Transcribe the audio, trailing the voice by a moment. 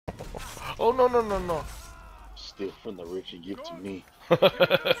Oh no no no no! Steal from the rich and give to me.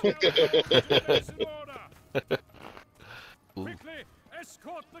 Ooh, Quickly,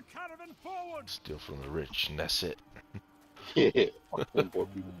 escort the caravan forward. steal from the rich, and that's it. Yeah. Fuck them poor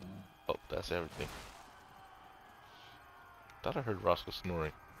people. Oh, that's everything. Thought I heard Roscoe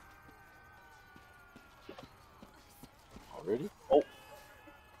snoring. Already? Oh.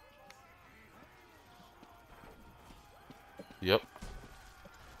 Yep.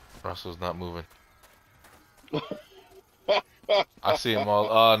 Roscoe's not moving. I see him all.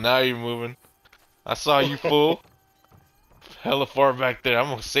 Oh, now you're moving. I saw you, fool. Hella far back there. I'm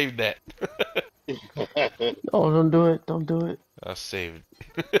gonna save that. Oh, don't do it. Don't do it. I saved.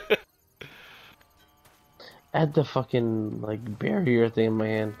 Add the fucking, like, barrier thing in my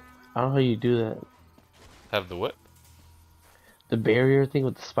hand. I don't know how you do that. Have the what? The barrier thing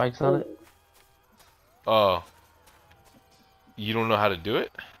with the spikes on it? Oh. You don't know how to do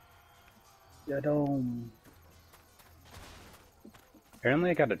it? Apparently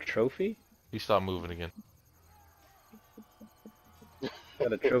I got a trophy. He stopped moving again.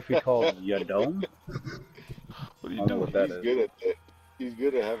 Got a trophy called Yadome. What are you I don't know doing? what that He's is. good at that. He's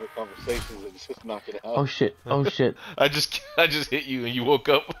good at having conversations and just knocking it out. Oh shit. Oh shit. I just hit you and you woke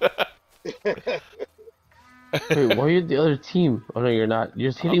up. Wait, why are you the other team? Oh no, you're not.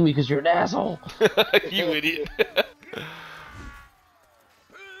 You're just hitting me because you're an asshole. You idiot.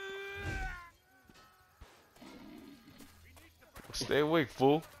 Stay awake,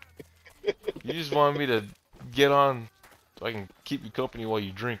 fool. You just wanted me to get on so I can keep you company while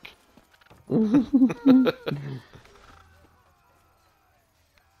you drink. Oh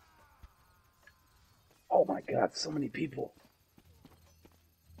my god, so many people.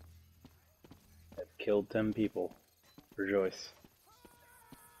 I've killed 10 people. Rejoice.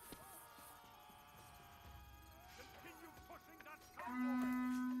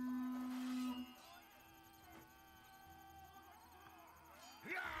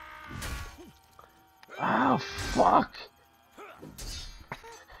 Oh fuck.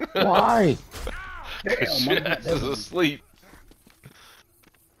 Why? Shit ass is asleep.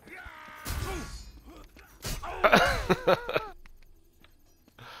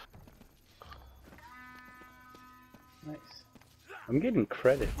 Nice. I'm getting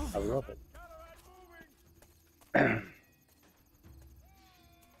credit. I love it.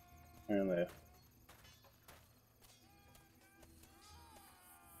 Anyway.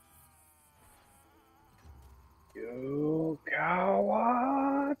 You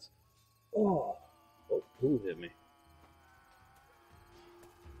cowards! Oh, who hit me?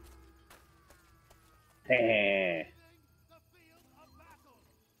 Heh.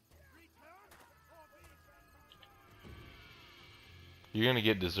 You're gonna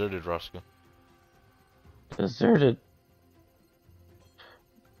get deserted, Roscoe. Deserted.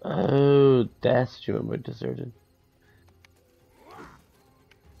 Oh, that's what you meant by deserted.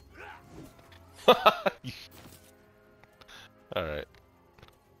 Alright.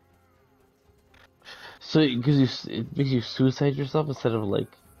 So, because it makes you suicide yourself instead of like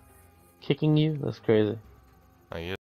kicking you? That's crazy. I guess.